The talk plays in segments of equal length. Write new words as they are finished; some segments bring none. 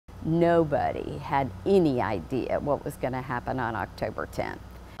Nobody had any idea what was going to happen on October 10th.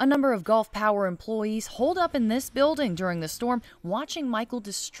 A number of Gulf Power employees holed up in this building during the storm, watching Michael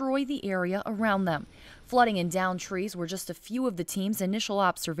destroy the area around them. Flooding and downed trees were just a few of the team's initial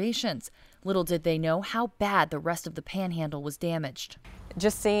observations. Little did they know how bad the rest of the panhandle was damaged.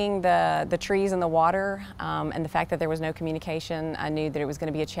 Just seeing the trees and the water and the fact that there was no communication, I knew that it was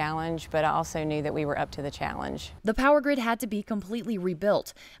going to be a challenge, but I also knew that we were up to the challenge. The power grid had to be completely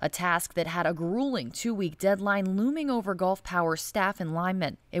rebuilt, a task that had a grueling 2-week deadline looming over Gulf Power staff and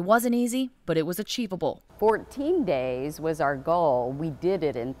linemen. It wasn't easy, but it was achievable. 14 days was our goal. We did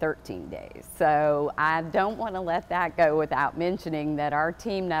it in 13 days. So I don't want to let that go without mentioning that our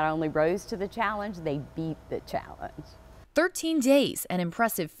team not only rose to the challenge, they beat the challenge. 13 days, an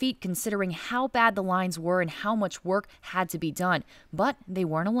impressive feat considering how bad the lines were and how much work had to be done. But they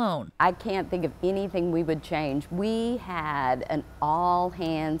weren't alone. I can't think of anything we would change. We had an all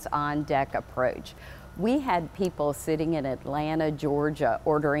hands on deck approach. We had people sitting in Atlanta, Georgia,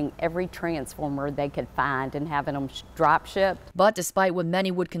 ordering every transformer they could find and having them drop shipped. But despite what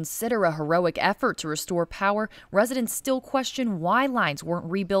many would consider a heroic effort to restore power, residents still question why lines weren't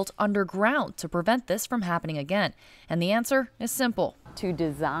rebuilt underground to prevent this from happening again. And the answer is simple. To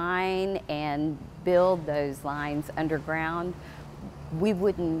design and build those lines underground, we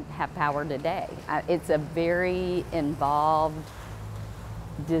wouldn't have power today. It's a very involved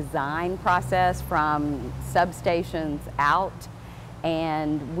design process from substations out,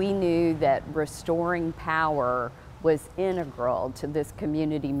 and we knew that restoring power was integral to this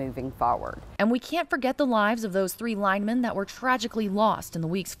community moving forward. And we can't forget the lives of those 3 linemen that were tragically lost in the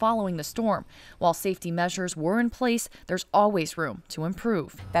weeks following the storm. While safety measures were in place, there's always room to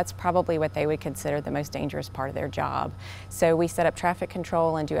improve. That's probably what they would consider the most dangerous part of their job. So we set up traffic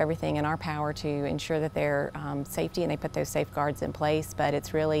control and do everything in our power to ensure that their safety, and they put those safeguards in place, but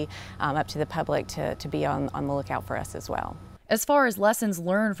it's really up to the public to be on the lookout for us as well. As far as lessons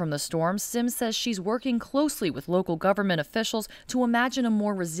learned from the storm, Sims says she's working closely with local government officials to imagine a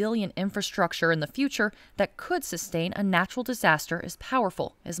more resilient infrastructure in the future that could sustain a natural disaster as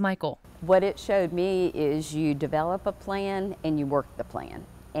powerful as Michael. What it showed me is you develop a plan and you work the plan.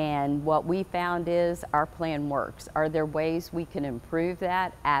 And what we found is our plan works. Are there ways we can improve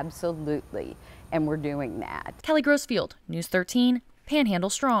that? Absolutely. And we're doing that. Kelly Grossfield, News 13, Panhandle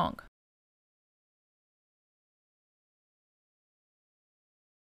Strong.